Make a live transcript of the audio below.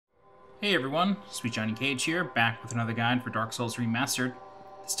Hey everyone, Sweet Johnny Cage here, back with another guide for Dark Souls Remastered.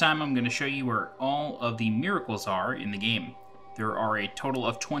 This time I'm going to show you where all of the miracles are in the game. There are a total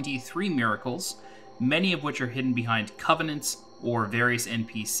of 23 miracles, many of which are hidden behind covenants or various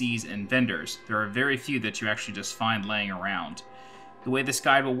NPCs and vendors. There are very few that you actually just find laying around. The way this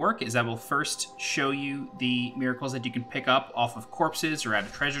guide will work is I will first show you the miracles that you can pick up off of corpses or out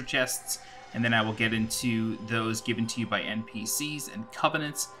of treasure chests, and then I will get into those given to you by NPCs and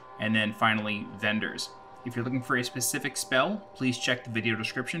covenants, and then finally, vendors. If you're looking for a specific spell, please check the video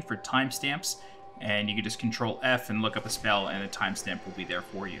description for timestamps, and you can just Control F and look up a spell, and a timestamp will be there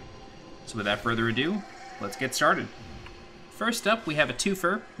for you. So without further ado, let's get started. First up, we have a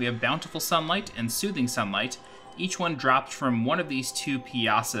twofer. We have Bountiful Sunlight and Soothing Sunlight. Each one dropped from one of these two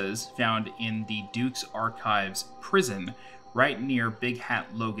piazzas found in the Duke's Archives prison, right near Big Hat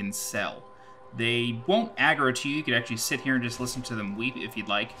Logan's cell. They won't aggro to you. You could actually sit here and just listen to them weep if you'd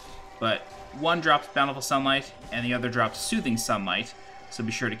like. But one drops Bountiful Sunlight, and the other drops Soothing Sunlight, so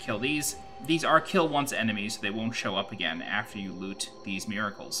be sure to kill these. These are kill once enemies, so they won't show up again after you loot these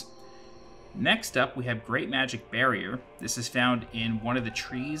miracles. Next up, we have Great Magic Barrier. This is found in one of the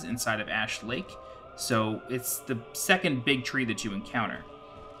trees inside of Ash Lake, so it's the second big tree that you encounter.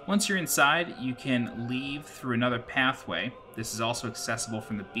 Once you're inside, you can leave through another pathway. This is also accessible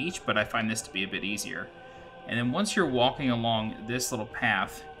from the beach, but I find this to be a bit easier. And then once you're walking along this little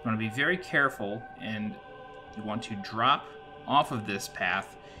path, you want to be very careful, and you want to drop off of this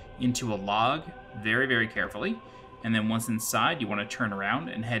path into a log very, very carefully. And then once inside, you want to turn around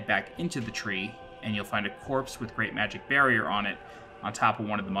and head back into the tree, and you'll find a corpse with Great Magic Barrier on it on top of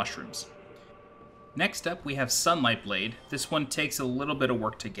one of the mushrooms. Next up, we have Sunlight Blade. This one takes a little bit of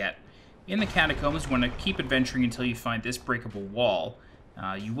work to get. In the Catacombs, you want to keep adventuring until you find this breakable wall.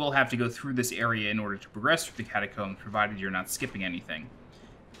 You will have to go through this area in order to progress through the Catacombs, provided you're not skipping anything.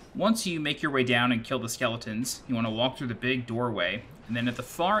 Once you make your way down and kill the skeletons, you want to walk through the big doorway, and then at the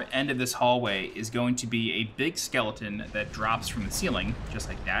far end of this hallway is going to be a big skeleton that drops from the ceiling, just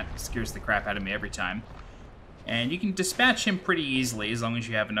like that. It scares the crap out of me every time. And you can dispatch him pretty easily as long as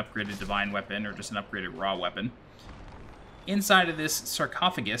you have an upgraded divine weapon or just an upgraded raw weapon. Inside of this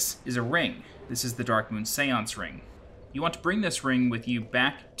sarcophagus is a ring. This is the Darkmoon Seance ring. You want to bring this ring with you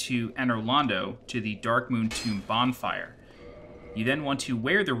back to Anor Londo, to the Darkmoon Tomb bonfire. You then want to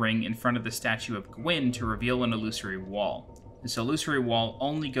wear the ring in front of the statue of Gwyn to reveal an illusory wall. This illusory wall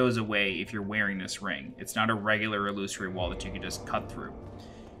only goes away if you're wearing this ring. It's not a regular illusory wall that you can just cut through.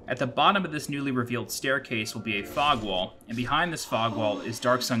 At the bottom of this newly revealed staircase will be a fog wall, and behind this fog wall is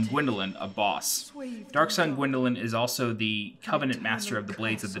Dark Sun Gwyndolin, a boss. Dark Sun Gwyndolin is also the Covenant Master of the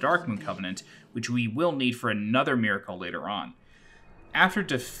Blades of the Darkmoon Covenant, which we will need for another miracle later on. After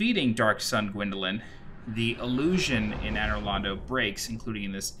defeating Dark Sun Gwyndolin, the illusion in Anor Londo breaks, including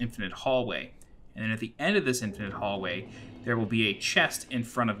in this infinite hallway. And then at the end of this infinite hallway, there will be a chest in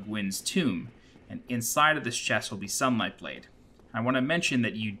front of Gwyn's tomb, and inside of this chest will be Sunlight Blade. I want to mention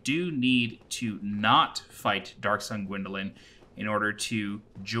that you do need to not fight Dark Sun Gwyndolin in order to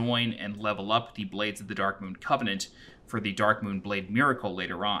join and level up the Blades of the Darkmoon Covenant for the Darkmoon Blade miracle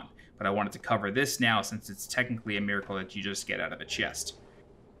later on. But I wanted to cover this now since it's technically a miracle that you just get out of a chest.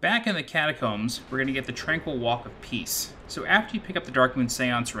 Back in the Catacombs, we're going to get the Tranquil Walk of Peace. So after you pick up the Darkmoon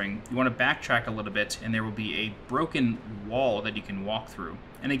Seance ring, you want to backtrack a little bit, and there will be a broken wall that you can walk through.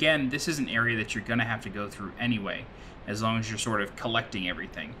 And again, this is an area that you're going to have to go through anyway, as long as you're sort of collecting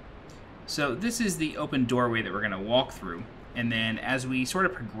everything. So this is the open doorway that we're going to walk through, and then as we sort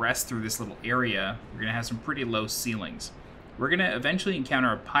of progress through this little area, we're going to have some pretty low ceilings. We're going to eventually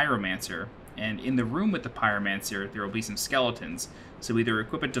encounter a pyromancer, and in the room with the pyromancer, there will be some skeletons. So either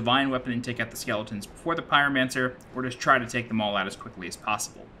equip a divine weapon and take out the skeletons before the pyromancer, or just try to take them all out as quickly as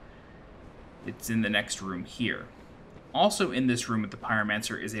possible. It's in the next room here. Also in this room with the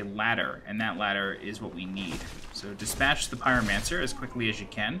pyromancer is a ladder, and that ladder is what we need. So dispatch the pyromancer as quickly as you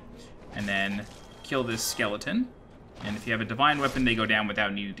can, and then kill this skeleton. And if you have a divine weapon, they go down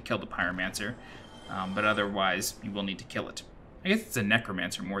without needing to kill the pyromancer, but otherwise you will need to kill it. I guess it's a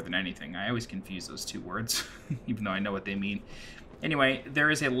necromancer more than anything. I always confuse those two words, even though I know what they mean. Anyway,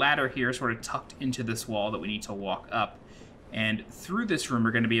 there is a ladder here sort of tucked into this wall that we need to walk up. And through this room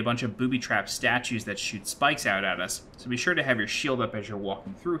are going to be a bunch of booby-trapped statues that shoot spikes out at us. So be sure to have your shield up as you're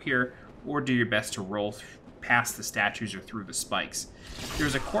walking through here, or do your best to roll past the statues or through the spikes.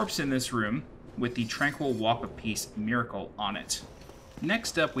 There's a corpse in this room with the Tranquil Walk of Peace miracle on it.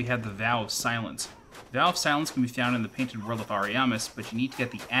 Next up, we have the Vow of Silence. Vow of Silence can be found in the Painted World of Ariamis, but you need to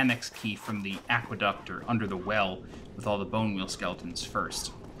get the annex key from the aqueduct or under the well with all the bone wheel skeletons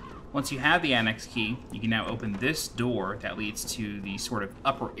first. Once you have the annex key, you can now open this door that leads to the sort of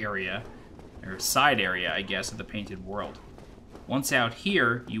upper area, or side area, I guess, of the painted world. Once out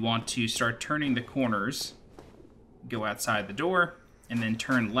here, you want to start turning the corners, go outside the door, and then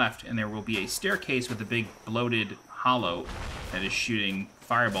turn left, and there will be a staircase with a big bloated hollow that is shooting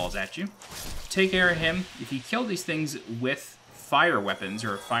fireballs at you. Take care of him. If you kill these things with fire weapons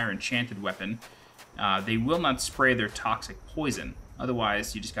or a fire enchanted weapon, they will not spray their toxic poison.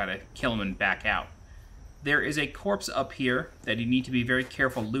 Otherwise, you just gotta kill them and back out. There is a corpse up here that you need to be very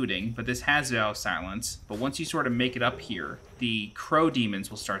careful looting, but this has Vow of Silence. But once you sort of make it up here, the crow demons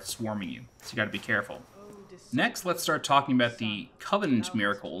will start swarming you, so you gotta be careful. Next, let's start talking about the Covenant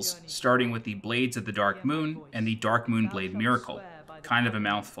miracles, starting with the Blades of the Darkmoon and the Darkmoon Blade Miracle. Kind of a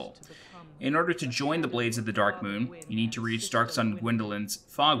mouthful. In order to join the Blades of the Darkmoon, you need to reach Darksun Gwendolyn's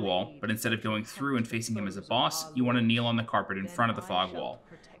fog wall, but instead of going through and facing him as a boss, you want to kneel on the carpet in front of the fog wall.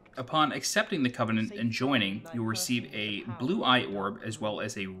 Upon accepting the Covenant and joining, you'll receive a blue eye orb as well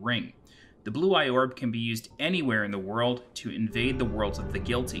as a ring. The blue eye orb can be used anywhere in the world to invade the worlds of the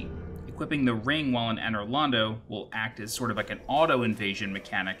guilty. Equipping the ring while in Anor Londo will act as sort of like an auto-invasion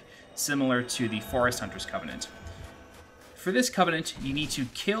mechanic, similar to the Forest Hunter's Covenant. For this Covenant, you need to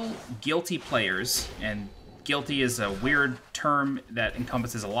kill guilty players, and guilty is a weird term that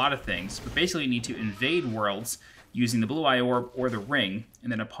encompasses a lot of things, but basically you need to invade worlds using the Blue Eye Orb or the Ring,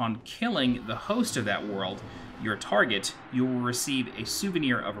 and then upon killing the host of that world, your target, you will receive a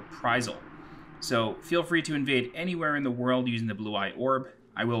souvenir of reprisal. So feel free to invade anywhere in the world using the Blue Eye Orb.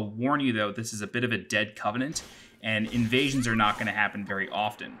 I will warn you though, this is a bit of a dead Covenant, and invasions are not going to happen very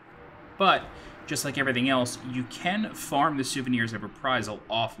often. But, just like everything else, you can farm the souvenirs of reprisal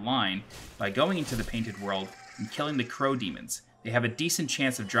offline by going into the painted world and killing the crow demons. They have a decent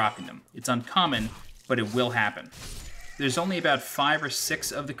chance of dropping them. It's uncommon, but it will happen. There's only about 5 or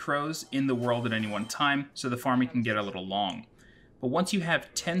 6 of the crows in the world at any one time, so the farming can get a little long. But once you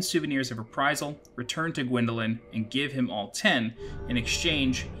have 10 souvenirs of reprisal, return to Gwendolyn and give him all 10. In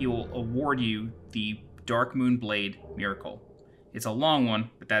exchange, he will award you the Darkmoon Blade Miracle. It's a long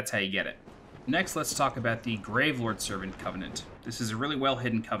one, but that's how you get it. Next, let's talk about the Gravelord Servant Covenant. This is a really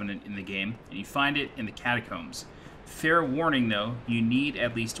well-hidden covenant in the game, and you find it in the Catacombs. Fair warning though, you need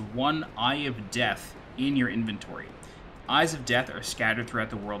at least 1 Eye of Death in your inventory. Eyes of Death are scattered throughout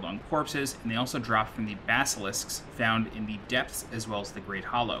the world on corpses, and they also drop from the basilisks found in the depths as well as the Great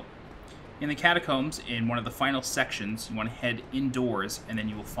Hollow. In the Catacombs, in one of the final sections, you want to head indoors, and then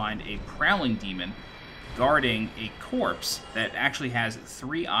you will find a prowling demon guarding a corpse that actually has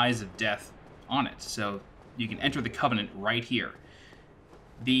 3 Eyes of Death on it, so you can enter the Covenant right here.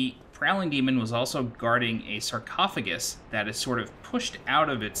 The prowling demon was also guarding a sarcophagus that is sort of pushed out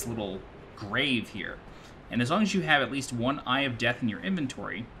of its little grave here. And as long as you have at least 1 Eye of Death in your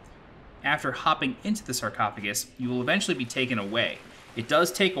inventory, after hopping into the sarcophagus, you will eventually be taken away. It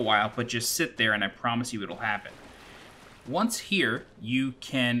does take a while, but just sit there and I promise you it'll happen. Once here, you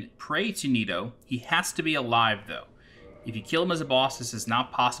can pray to Nito. He has to be alive though. If you kill him as a boss, this is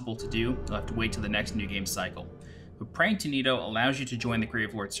not possible to do. You'll have to wait till the next New Game cycle. But praying to Nito allows you to join the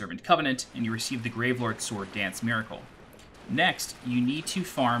Gravelord Servant Covenant, and you receive the Gravelord Sword Dance Miracle. Next, you need to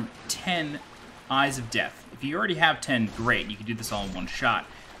farm 10 Eyes of Death. If you already have 10, great, you can do this all in one shot.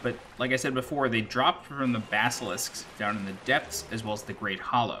 But like I said before, they drop from the basilisks down in the depths as well as the Great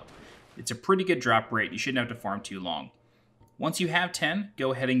Hollow. It's a pretty good drop rate, you shouldn't have to farm too long. Once you have 10,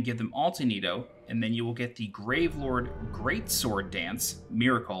 go ahead and give them all to Nito, and then you will get the Gravelord Greatsword Dance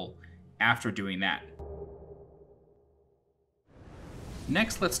Miracle after doing that.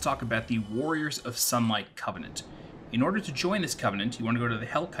 Next, let's talk about the Warriors of Sunlight Covenant. In order to join this covenant, you want to go to the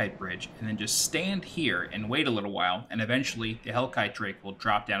Hellkite Bridge and then just stand here and wait a little while, and eventually the Hellkite Drake will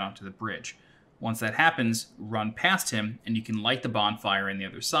drop down onto the bridge. Once that happens, run past him, and you can light the bonfire on the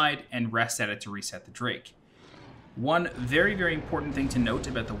other side and rest at it to reset the Drake. One very, very important thing to note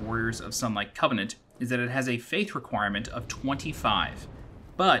about the Warriors of Sunlight Covenant is that it has a faith requirement of 25,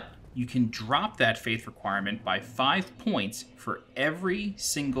 but you can drop that faith requirement by 5 points for every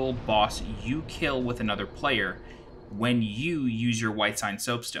single boss you kill with another player when you use your White Sign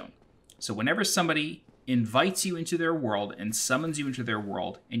Soapstone. So whenever somebody invites you into their world and summons you into their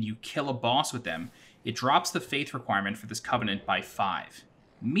world and you kill a boss with them, it drops the faith requirement for this covenant by 5.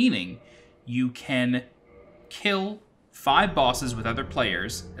 Meaning you can kill 5 bosses with other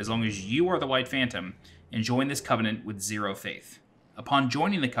players as long as you are the White Phantom and join this covenant with 0 faith. Upon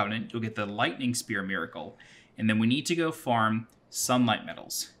joining the covenant, you'll get the Lightning Spear Miracle, and then we need to go farm Sunlight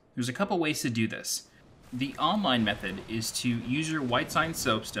Metals. There's a couple ways to do this. The online method is to use your White Sign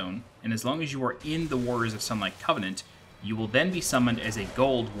Soapstone, and as long as you are in the Warriors of Sunlight Covenant, You will then be summoned as a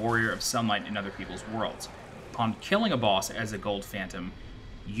gold warrior of sunlight in other people's worlds. Upon killing a boss as a gold phantom,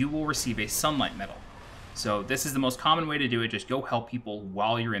 you will receive a sunlight medal. So this is the most common way to do it, just go help people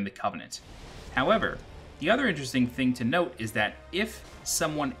while you're in the Covenant. However, the other interesting thing to note is that if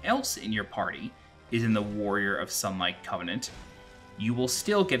someone else in your party is in the Warrior of Sunlight Covenant, you will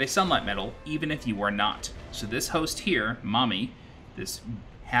still get a Sunlight Medal, even if you are not. So this host here, Mami, this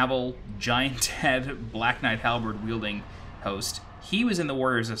Havel, giant head, Black Knight halberd wielding host, he was in the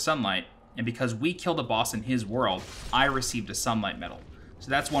Warriors of Sunlight, and because we killed a boss in his world, I received a Sunlight Medal. So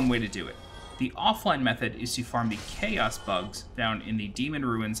that's one way to do it. The offline method is to farm the Chaos Bugs found in the Demon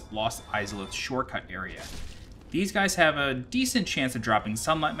Ruins Lost Izalith shortcut area. These guys have a decent chance of dropping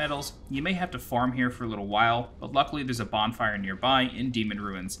Sunlight Medals. You may have to farm here for a little while, but luckily there's a bonfire nearby in Demon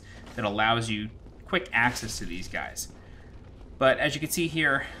Ruins that allows you quick access to these guys. But as you can see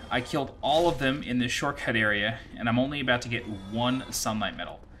here, I killed all of them in this shortcut area, and I'm only about to get one Sunlight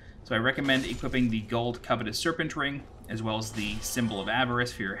Medal. So I recommend equipping the Gold Covetous Serpent Ring, as well as the Symbol of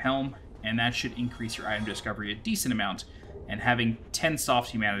Avarice for your helm, and that should increase your item discovery a decent amount, and having 10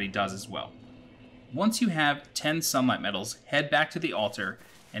 Soft Humanity does as well. Once you have 10 Sunlight Medals, head back to the altar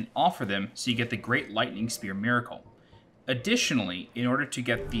and offer them so you get the Great Lightning Spear Miracle. Additionally, in order to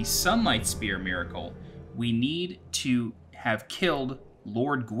get the Sunlight Spear Miracle, we need to have killed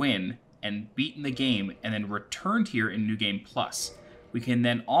Lord Gwyn and beaten the game and then returned here in New Game Plus. We can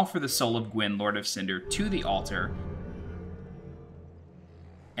then offer the Soul of Gwyn, Lord of Cinder, to the altar,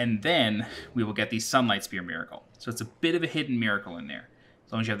 and then we will get the Sunlight Spear Miracle. So it's a bit of a hidden miracle in there.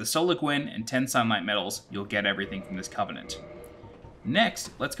 As long as you have the Soul of Gwyn and 10 Sunlight Medals, you'll get everything from this Covenant. Next,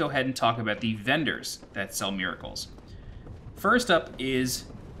 let's go ahead and talk about the vendors that sell miracles. First up is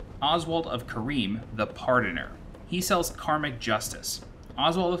Oswald of Carim, the Pardoner. He sells Karmic Justice.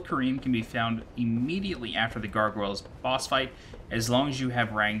 Oswald of Carim can be found immediately after the Gargoyles boss fight, as long as you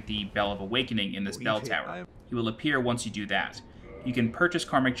have rang the Bell of Awakening in this bell tower. He will appear once you do that. You can purchase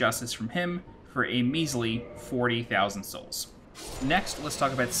Karmic Justice from him for a measly 40,000 souls. Next, let's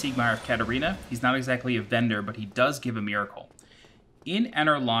talk about Siegmeyer of Catarina. He's not exactly a vendor, but he does give a miracle. In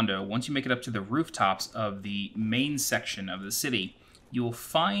Anor Londo, once you make it up to the rooftops of the main section of the city, you will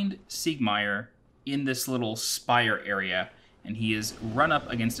find Siegmeyer in this little spire area, and he is run up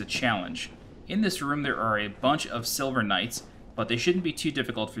against a challenge. In this room there are a bunch of silver knights, but they shouldn't be too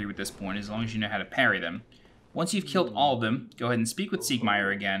difficult for you at this point, as long as you know how to parry them. Once you've killed all of them, go ahead and speak with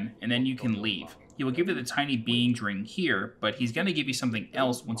Siegmeyer again, and then you can leave. He will give you the tiny being's ring here, but he's going to give you something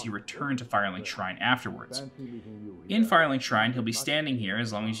else once you return to Firelink Shrine afterwards. In Firelink Shrine, he'll be standing here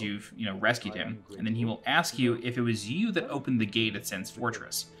as long as you've, rescued him, and then he will ask you if it was you that opened the gate at Sen's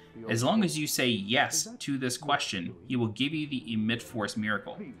Fortress. As long as you say yes to this question, he will give you the Emit Force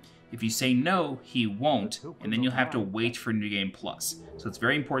Miracle. If you say no, he won't, and then you'll have to wait for New Game Plus. So it's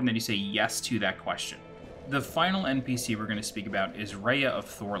very important that you say yes to that question. The final NPC we're going to speak about is Rhea of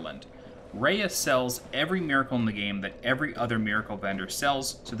Thorolund. Rhea sells every miracle in the game that every other miracle vendor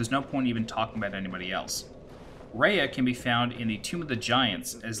sells, so there's no point even talking about anybody else. Rhea can be found in the Tomb of the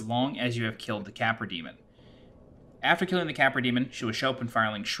Giants as long as you have killed the Capra Demon. After killing the Capra Demon, she will show up in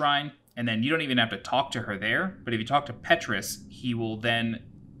Firelink Shrine, and then you don't even have to talk to her there, but if you talk to Petrus, he will then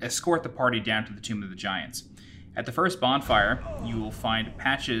escort the party down to the Tomb of the Giants. At the first bonfire, you will find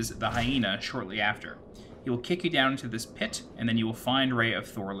Patches the Hyena shortly after. He will kick you down into this pit, and then you will find Rhea of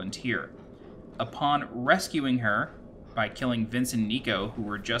Thorolund here. Upon rescuing her by killing Vince and Nico, who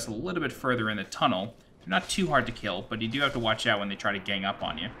were just a little bit further in the tunnel, they're not too hard to kill, but you do have to watch out when they try to gang up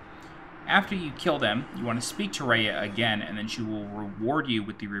on you. After you kill them, you want to speak to Rhea again, and then she will reward you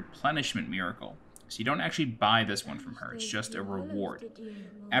with the Replenishment Miracle. So you don't actually buy this one from her, it's just a reward.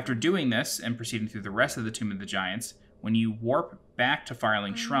 After doing this, and proceeding through the rest of the Tomb of the Giants, when you warp back to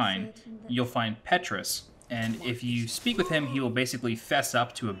Firelink Shrine, you'll find Petrus, and if you speak with him, he will basically fess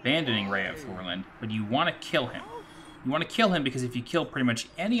up to abandoning Rhea of Thorolund, but you want to kill him. You want to kill him because if you kill pretty much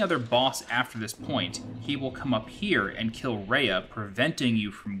any other boss after this point, he will come up here and kill Rhea, preventing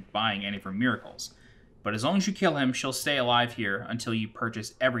you from buying any of her miracles. But as long as you kill him, she'll stay alive here until you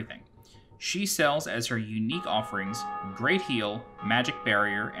purchase everything. She sells as her unique offerings Great Heal, Magic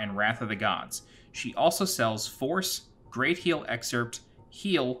Barrier, and Wrath of the Gods. She also sells Force, Great Heal Excerpt,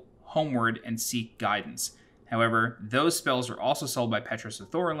 Heal, Homeward, and Seek Guidance. However, those spells are also sold by Petrus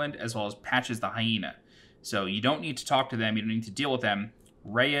of Thorolund, as well as Patches the Hyena. So you don't need to talk to them, you don't need to deal with them.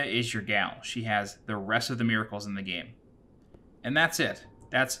 Rhea is your gal. She has the rest of the miracles in the game. And that's it.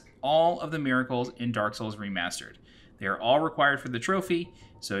 That's all of the miracles in Dark Souls Remastered. They are all required for the trophy,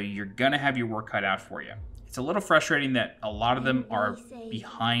 so you're gonna have your work cut out for you. It's a little frustrating that a lot of them are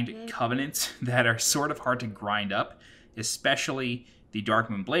behind covenants that are sort of hard to grind up. especially the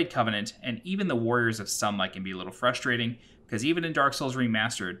Darkmoon Blade Covenant, and even the Warriors of Sunlight can be a little frustrating, because even in Dark Souls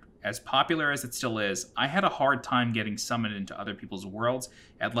Remastered, as popular as it still is, I had a hard time getting summoned into other people's worlds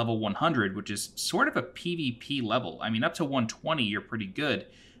at level 100, which is sort of a PvP level. I mean, up to 120, you're pretty good,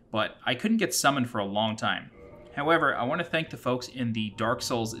 but I couldn't get summoned for a long time. However, I want to thank the folks in the Dark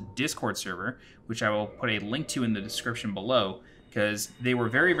Souls Discord server, which I will put a link to in the description below, because they were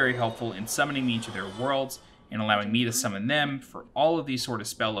very, very helpful in summoning me into their worlds and allowing me to summon them for all of these sort of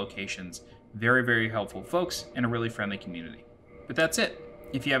spell locations. Very, very helpful folks and a really friendly community. But that's it.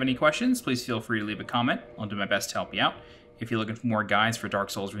 If you have any questions, please feel free to leave a comment. I'll do my best to help you out. If you're looking for more guides for Dark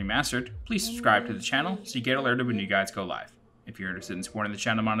Souls Remastered, please subscribe to the channel so you get alerted when new guides go live. If you're interested in supporting the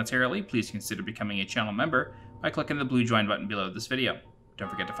channel monetarily, please consider becoming a channel member by clicking the blue join button below this video. Don't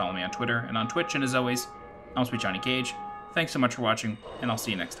forget to follow me on Twitter and on Twitch, and as always, I'm Sweet Johnny Cage. Thanks so much for watching, and I'll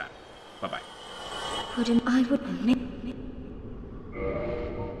see you next time. Bye-bye.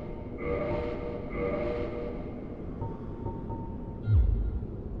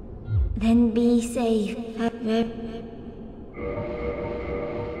 Then be safe.